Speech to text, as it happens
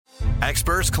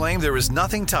Experts claim there is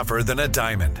nothing tougher than a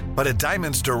diamond. But at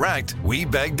Diamonds Direct, we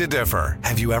beg to differ.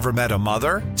 Have you ever met a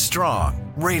mother?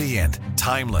 Strong, radiant,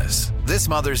 timeless. This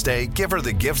Mother's Day, give her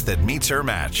the gift that meets her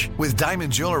match. With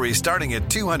diamond jewelry starting at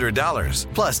 $200.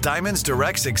 Plus Diamonds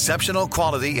Direct's exceptional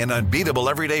quality and unbeatable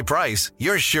everyday price,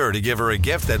 you're sure to give her a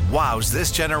gift that wows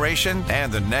this generation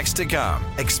and the next to come.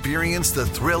 Experience the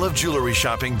thrill of jewelry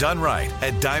shopping done right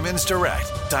at Diamonds Direct.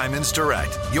 Diamonds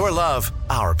Direct. Your love,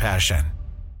 our passion.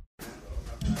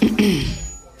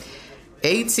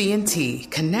 AT&T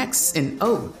connects an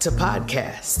ode to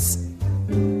podcasts.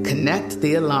 Connect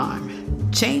the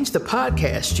alarm. Change the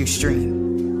podcast you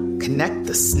stream. Connect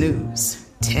the snooze.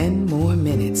 10 more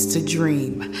minutes to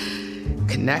dream.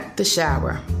 Connect the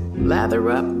shower. Lather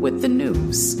up with the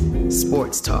news.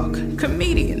 Sports talk,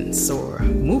 comedians, or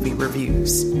movie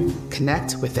reviews.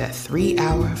 Connect with that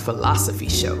 3-hour philosophy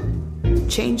show.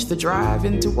 Change the drive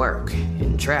into work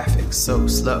in traffic so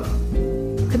slow.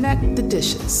 Connect the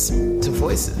dishes to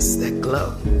voices that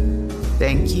glow.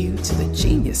 Thank you to the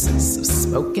geniuses of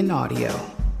spoken audio.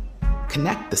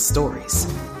 Connect the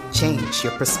stories. Change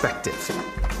your perspective.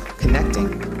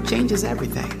 Connecting changes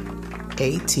everything.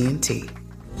 AT&T.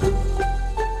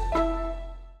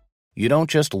 You don't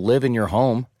just live in your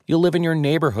home, you live in your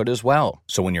neighborhood as well.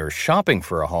 So when you're shopping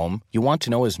for a home, you want to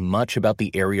know as much about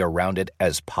the area around it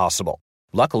as possible.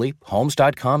 Luckily,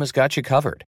 Homes.com has got you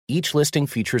covered. Each listing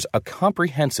features a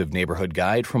comprehensive neighborhood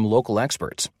guide from local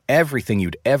experts. Everything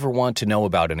you'd ever want to know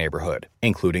about a neighborhood,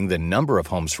 including the number of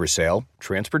homes for sale,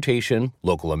 transportation,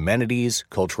 local amenities,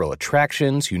 cultural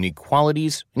attractions, unique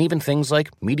qualities, and even things like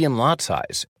median lot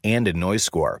size and a noise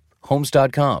score.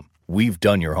 Homes.com. We've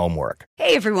done your homework.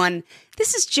 Hey, everyone.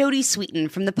 This is Jody Sweeten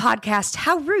from the podcast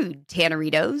How Rude,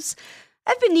 Tanneritos.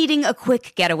 I've been needing a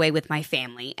quick getaway with my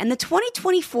family, and the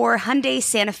 2024 Hyundai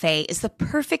Santa Fe is the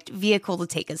perfect vehicle to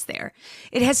take us there.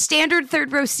 It has standard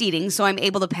third-row seating, so I'm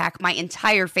able to pack my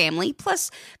entire family,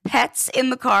 plus pets, in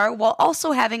the car, while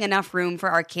also having enough room for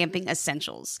our camping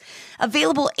essentials.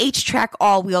 Available H-Track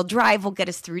all-wheel drive will get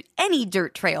us through any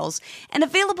dirt trails, and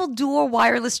available dual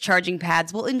wireless charging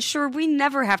pads will ensure we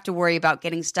never have to worry about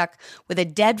getting stuck with a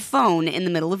dead phone in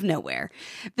the middle of nowhere.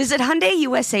 Visit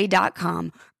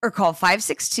HyundaiUSA.com or call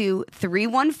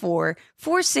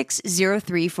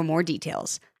 562-314-4603 for more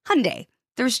details. Hyundai,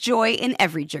 there's joy in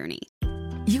every journey.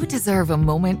 You deserve a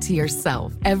moment to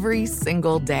yourself every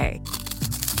single day.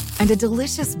 And a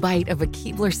delicious bite of a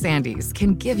Keebler Sandies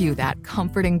can give you that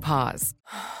comforting pause.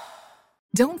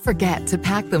 Don't forget to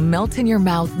pack the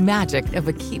melt-in-your-mouth magic of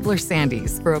a Keebler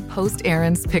Sandies for a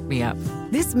post-errands pick-me-up.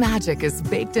 This magic is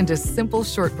baked into simple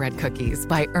shortbread cookies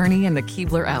by Ernie and the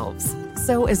Keebler Elves.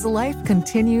 So as life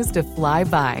continues to fly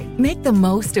by, make the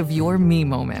most of your me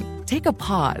moment. Take a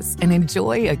pause and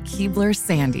enjoy a Keebler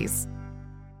Sandies.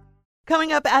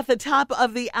 Coming up at the top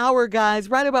of the hour, guys,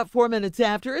 right about 4 minutes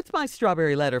after, it's my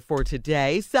strawberry letter for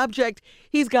today. Subject,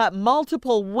 he's got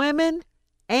multiple women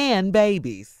and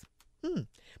babies.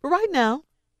 But right now,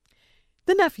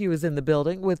 the nephew is in the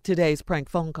building with today's prank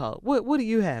phone call. What do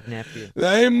you have, nephew?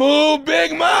 They move,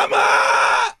 Big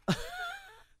Mama!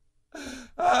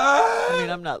 I mean,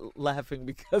 I'm not laughing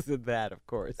because of that, of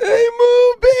course. They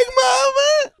moved Big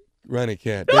Mama! Running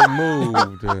cat, they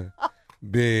moved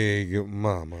Big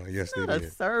Mama. Yes, they did.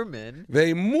 A sermon.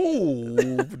 They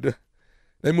moved.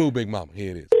 They moved Big Mama.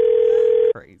 Here it is.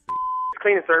 Crazy.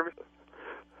 Cleaning service.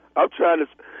 I'm trying to...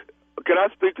 Can I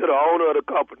speak to the owner of the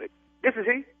company? This is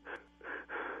he.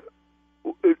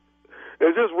 Is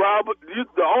this Robert?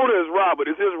 The owner is Robert.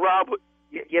 Is this Robert?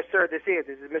 Yes, sir. This is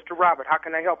Mr. Robert. How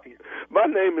can I help you? My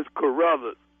name is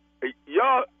Carruthers.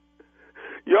 Y'all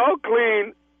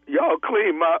clean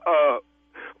my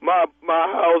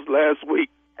house last week.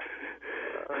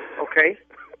 Okay.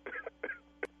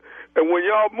 And when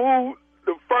y'all moved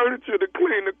the furniture to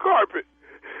clean the carpet,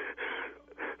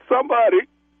 somebody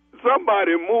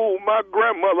moved my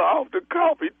grandmother off the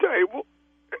coffee table,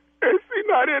 and she's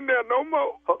not in there no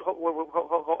more.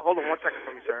 Hold on 1 second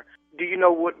for me, sir. Do you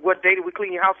know what day did we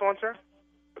clean your house on, sir?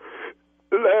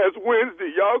 Last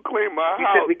Wednesday, y'all cleaned my house. You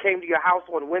said we came to your house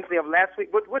on Wednesday of last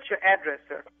week. What's your address,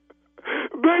 sir?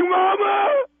 Big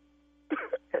Mama!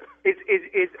 Is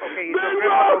okay? Big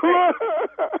Mama!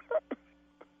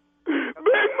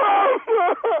 Big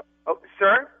Mama! Oh,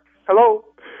 sir? Hello?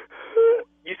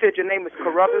 You said your name is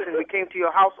Carruthers and we came to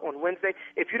your house on Wednesday.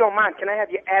 If you don't mind, can I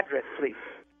have your address, please?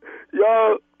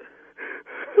 Y'all...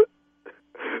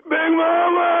 Big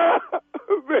Mama!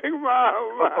 Big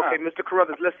Mama! Okay, Mr.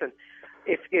 Carruthers, listen.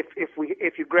 If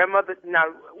your grandmother...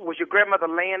 Now, was your grandmother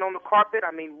laying on the carpet?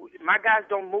 I mean, my guys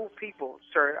don't move people,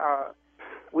 sir.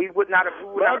 We would not have...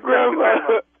 My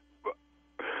grandmother...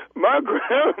 My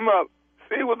grandma,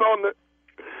 she was on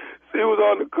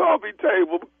the coffee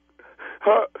table.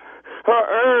 Her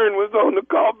urn was on the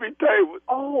coffee table.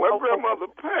 Oh, my grandmother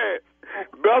passed.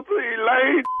 Bethel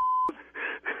Elaine.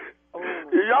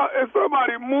 Y'all, and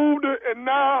somebody moved her, and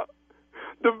now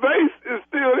the vase is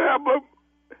still there, but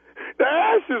the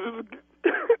ashes is.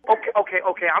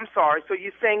 Okay. I'm sorry. So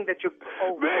you're saying that you're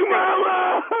Big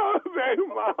Mama.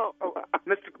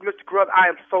 Mr. Grubb, I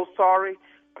am so sorry.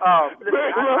 Listen,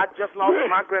 I just lost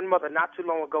my grandmother not too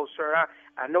long ago, sir.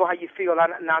 I know how you feel. Now,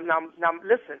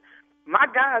 listen. My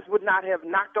guys would not have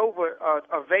knocked over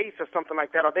a vase or something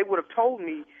like that, or they would have told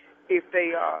me if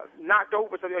they knocked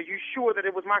over something. Are you sure that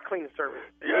it was my cleaning service?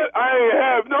 Yeah, I ain't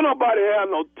have. Nobody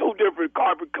have no two different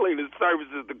carpet cleaning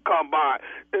services to come by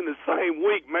in the same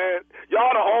week, man.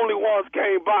 Y'all the only ones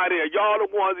came by there. Y'all the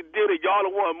ones that did it. Y'all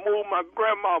the ones moved my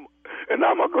grandmama, and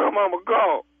now my grandmama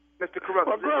gone. Mr. Carruthers.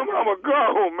 My grandmama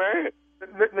gone, man.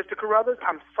 Mr. Carruthers,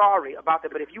 I'm sorry about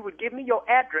that, but if you would give me your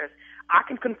address, I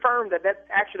can confirm that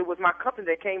actually was my company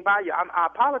that came by you. I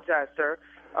apologize, sir.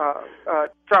 Sir,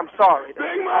 I'm sorry.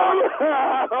 Big Mama.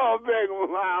 Oh, Big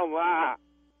Mama.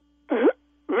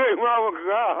 Big Mama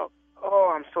gone. Oh,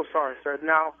 I'm so sorry, sir.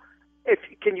 Now,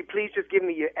 can you please just give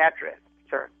me your address,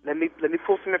 sir? Let me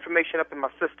pull some information up in my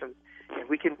system, and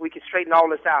we can straighten all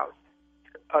this out.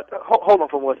 Hold on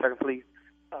for 1 second, please.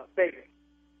 Baby,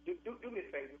 do me a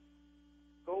favor.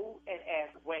 Go and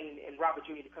ask Wayne and Robert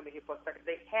Jr. to come in here for a second.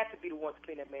 They had to be the ones to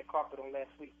clean that man's carpet on last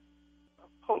week.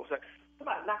 Hold on a second.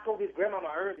 Somebody knocked over his grandma on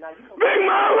the urn. Now you know. Big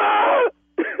Mama!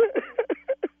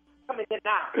 Come in here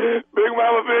now. Big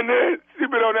Mama been there. She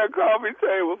been on that coffee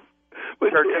table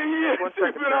for 10 years. She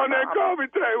been on that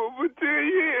coffee table for 10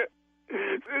 years.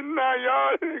 And now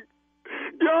y'all done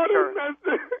messed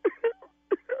it.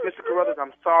 Mr. Carruthers,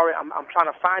 I'm sorry. I'm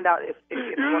trying to find out if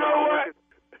you know what?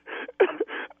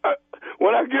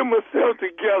 When I get myself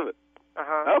together,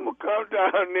 I'm going to come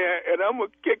down there and I'm going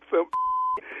to kick some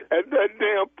at that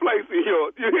damn place of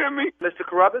yours. You hear me? Mr.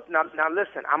 Carruthers, now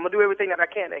listen, I'm going to do everything that I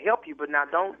can to help you, but now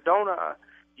don't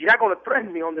you're not going to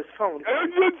threaten me on this phone.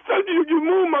 You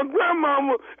move my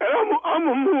grandmama, and I'm going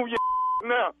to move your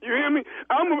now. You hear me?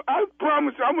 I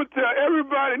promise you, I'm going to tell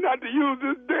everybody not to use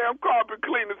this damn carpet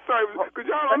cleaning service, because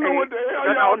y'all don't know what the hell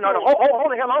y'all doing. No, hold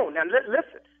the hell on. Now,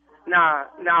 listen. Now,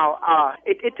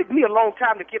 it took me a long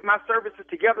time to get my services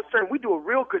together, sir, and we do a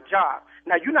real good job.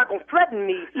 Now, you're not going to threaten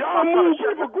me. Y'all move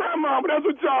people's grandmama. That's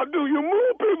what y'all do. You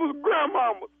move people's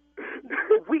grandmama.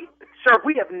 Sir,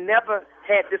 we have never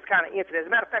had this kind of incident. As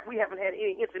a matter of fact, we haven't had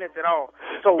any incidents at all.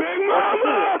 So,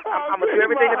 I'm going to do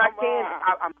everything that I can.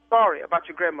 I'm sorry about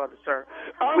your grandmother, sir.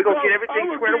 We're going to get everything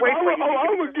squared away for you.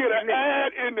 I'm going to get an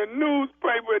ad in the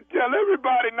newspaper and tell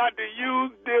everybody not to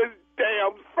use this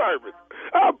damn service.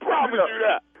 I promise you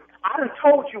that. I done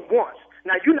told you once.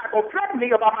 Now, you're not going to threaten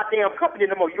me about my damn company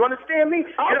no more. You understand me?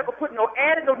 You're not going to put no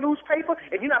ad in no newspaper,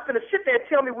 and you're not going to sit there and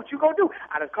tell me what you're going to do.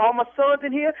 I done called my sons in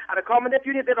here. I done called my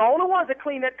nephew in here. They're the only ones that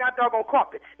clean that goddamn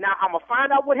carpet. Now, I'm going to find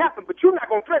out what happened, but you're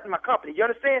not going to threaten my company. You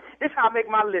understand? This is how I make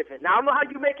my living. Now, I don't know how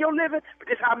you make your living, but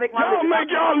this is how I make my living. Y'all make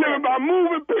y'all living by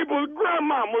moving people's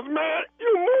grandmamas, man.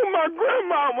 You move my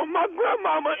grandmama. My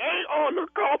grandmama ain't on the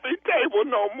coffee table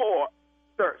no more.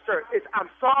 Sir, I'm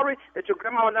sorry that your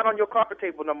grandma not on your carpet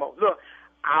table no more. Look,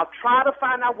 I'll try to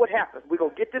find out what happened. We're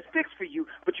going to get this fixed for you,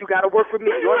 but you got to work with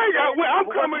me. I'm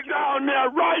coming down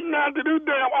there right now to this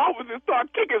damn office and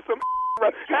start kicking some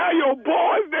Have your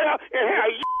boys there and have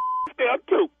there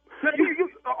too. No, you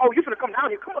finna come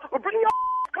down here. Come on, bring your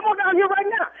come on down here right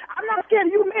now. I'm not scared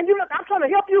of you, man. I'm trying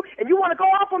to help you, and you want to go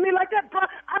off on me like that, bro?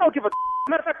 I don't give a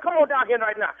matter of fact, come on down here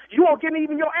right now. You won't give me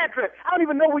even your address. I don't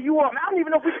even know where you are, man. I don't even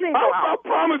know if we can go out. I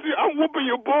promise you, I'm whooping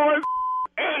your boys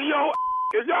and your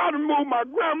if y'all done move my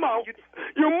grandma.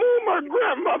 You move my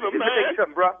grandmother, man. Let me tell you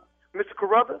something, bro. Mr.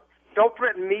 Carruthers, don't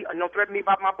threaten me or don't threaten me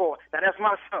about my boy. Now, that's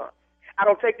my son. I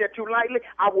don't take that too lightly.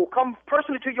 I will come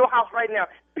personally to your house right now,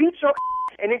 beat your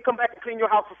and then come back and clean your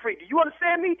house for free. Do you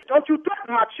understand me? Don't you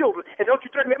threaten my children, and don't you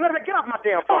threaten me. Let me get off my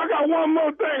damn phone. I got one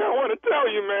more thing I want to tell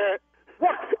you, man.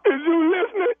 What? Is you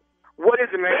listening? What is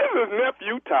it, man? This is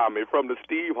Nephew Tommy from the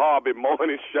Steve Harvey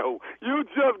Morning Show. You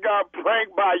just got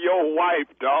pranked by your wife,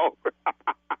 dog.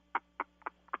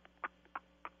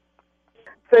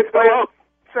 Say, man.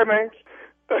 Say, man.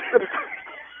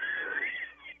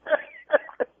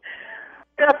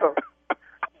 Ethel,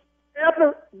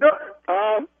 don't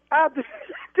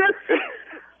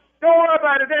worry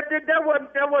about it. That wasn't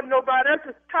nobody. That's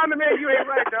just Tommy, man. You ain't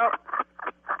right, dog.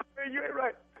 Man, you ain't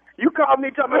right. You called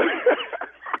me, Tommy.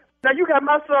 Now you got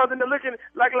my sons in there looking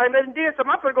like they did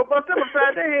something. I'm gonna go bust them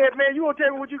upside their head, man. You won't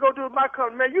tell me what you gonna do with my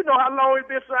company, man. You know how long it's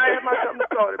been since I had my company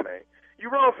started, man. You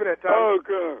wrong for that, Tommy. Oh,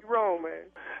 God. You wrong, man.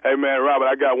 Hey, man, Robert,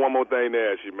 I got one more thing to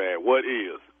ask you, man. What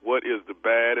is the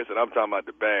baddest, and I'm talking about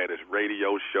the baddest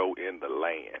radio show in the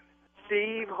land?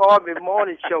 Steve Harvey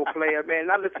Morning Show player, man.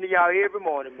 I listen to y'all every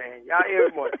morning, man. Y'all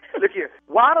every morning. Look here.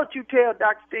 Why don't you tell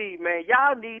Dr. Steve, man,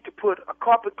 y'all need to put a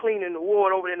carpet cleaning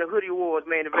award over in the Hoodie Awards,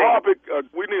 man.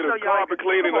 We need a carpet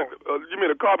cleaning. You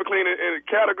mean a carpet cleaning in a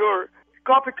category?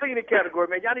 Carpet cleaning category,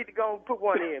 man. Y'all need to go and put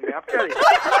one in, man. I'm telling you.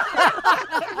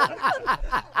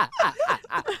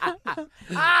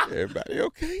 Everybody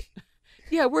okay?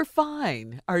 Yeah, we're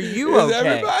fine. Are you Is okay?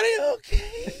 everybody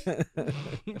okay?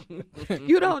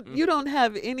 You don't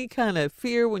have any kind of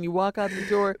fear when you walk out the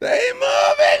door? They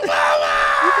moving,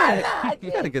 mama!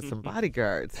 You gotta get some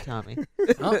bodyguards, Tommy.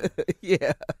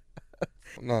 Yeah.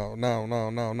 No.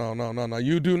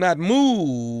 You do not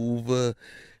move,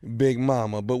 Big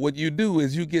Mama. But what you do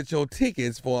is you get your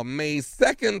tickets for May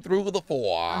 2nd through the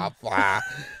 4th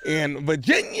in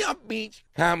Virginia Beach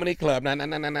Comedy Club. No.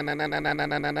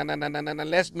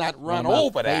 Let's not run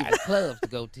over that. Clubs to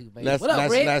go to, baby. Let's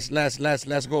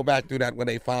go back through that with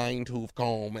a fine-tooth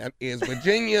comb. It is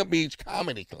Virginia Beach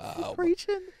Comedy Club.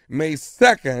 Preaching. May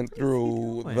 2nd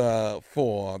through the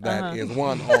 4th. That is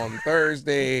one on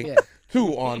Thursday. Yeah.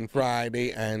 2 on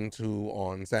Friday and 2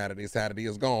 on Saturday. Saturday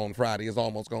is gone. Friday is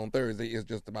almost gone. Thursday is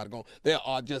just about gone. There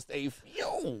are just a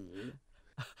few.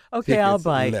 Okay, I'll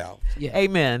bite. Left. Yeah.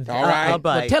 Amen. All right. I'll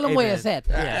bite. But tell them Amen. where it's at.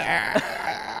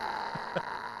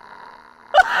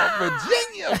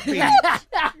 Virginia Beach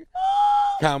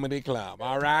Comedy Club.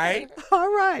 All right.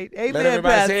 All right. Amen. Let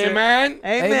everybody Pastor. say amen.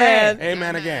 Amen.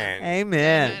 Amen again.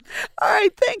 Amen. All right.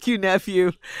 Thank you,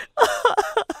 nephew.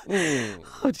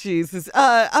 Oh, Jesus.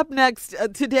 Up next,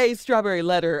 today's Strawberry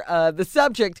Letter. The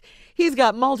subject, he's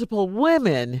got multiple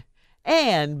women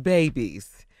and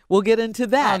babies. We'll get into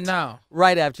that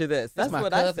right after this. That's my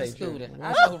what I cousin's say. student.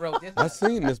 I know who wrote this. I've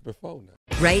seen this before now.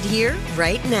 Right here,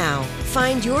 right now.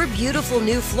 Find your beautiful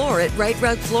new floor at Right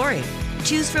Rug Flooring.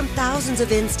 Choose from thousands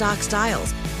of in-stock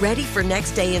styles, ready for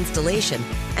next day installation,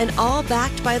 and all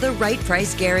backed by the right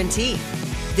price guarantee.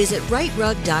 Visit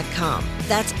rightrug.com.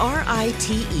 That's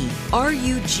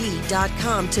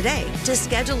RITERUG.com today to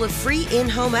schedule a free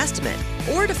in-home estimate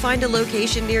or to find a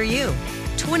location near you.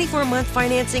 24-month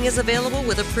financing is available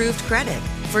with approved credit.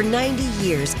 For 90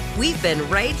 years, we've been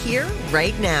right here,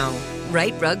 right now.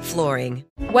 Right Rug Flooring.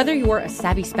 Whether you're a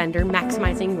savvy spender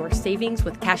maximizing your savings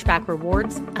with cashback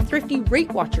rewards, a thrifty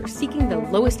rate watcher seeking the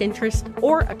lowest interest,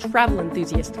 or a travel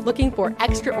enthusiast looking for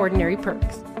extraordinary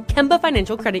perks, Kemba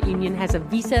Financial Credit Union has a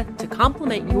visa to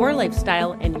complement your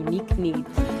lifestyle and unique needs.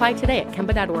 Apply today at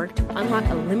Kemba.org to unlock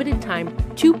a limited time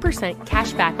 2%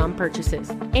 cash back on purchases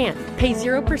and pay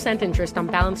 0% interest on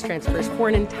balance transfers for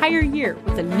an entire year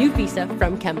with a new visa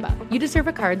from Kemba. You deserve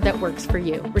a card that works for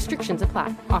you. Restrictions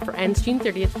apply. Offer ends June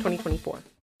 30th, 2024.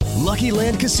 Lucky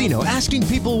Land Casino, asking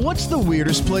people, what's the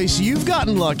weirdest place you've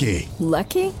gotten lucky?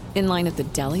 Lucky? In line at the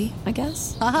deli, I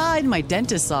guess? Aha, in my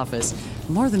dentist's office.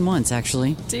 More than once,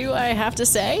 actually. Do I have to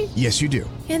say? Yes, you do.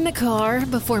 In the car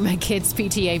before my kids'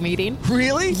 PTA meeting.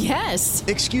 Really? Yes.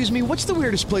 Excuse me, what's the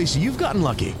weirdest place you've gotten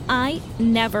lucky? I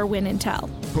never win and tell.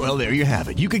 Well, there you have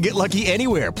it. You can get lucky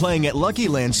anywhere, playing at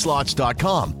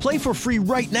LuckyLandSlots.com. Play for free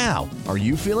right now. Are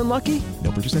you feeling lucky?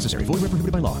 No purchase necessary. Void where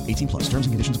prohibited by law. 18+. Terms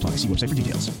and conditions apply. See website for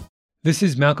details. This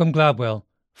is Malcolm Gladwell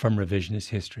from Revisionist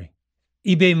History.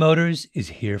 eBay Motors is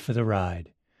here for the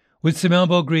ride. With some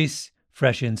elbow grease,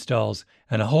 fresh installs,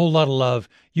 and a whole lot of love,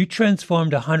 you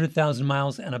transformed 100,000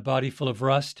 miles and a body full of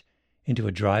rust into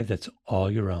a drive that's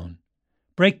all your own.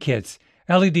 Brake kits,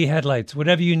 LED headlights,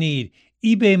 whatever you need,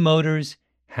 eBay Motors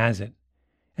has it.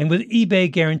 And with eBay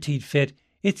Guaranteed Fit,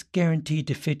 it's guaranteed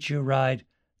to fit your ride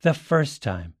the first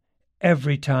time,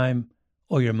 every time,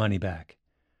 or your money back.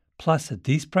 Plus, at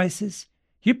these prices,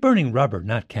 you're burning rubber,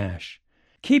 not cash.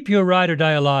 Keep your ride or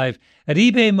die alive at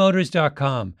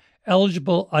ebaymotors.com.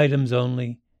 Eligible items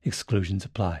only. Exclusions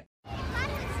apply.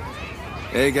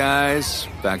 Hey, guys.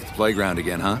 Back at the playground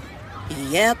again, huh?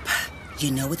 Yep.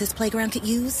 You know what this playground could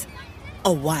use?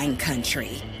 A wine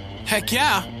country. Heck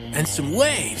yeah. And some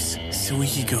waves so we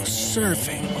could go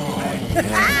surfing. Oh,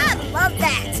 yeah. Love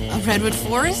that. A redwood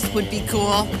forest would be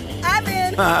cool. I'm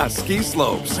in. Ski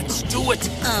slopes. Let's do it.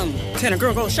 Can a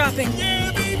girl go shopping?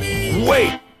 Yeah, baby.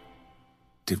 Wait.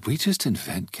 Did we just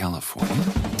invent California?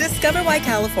 Discover why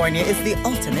California is the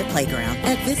ultimate playground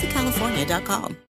at visitcalifornia.com.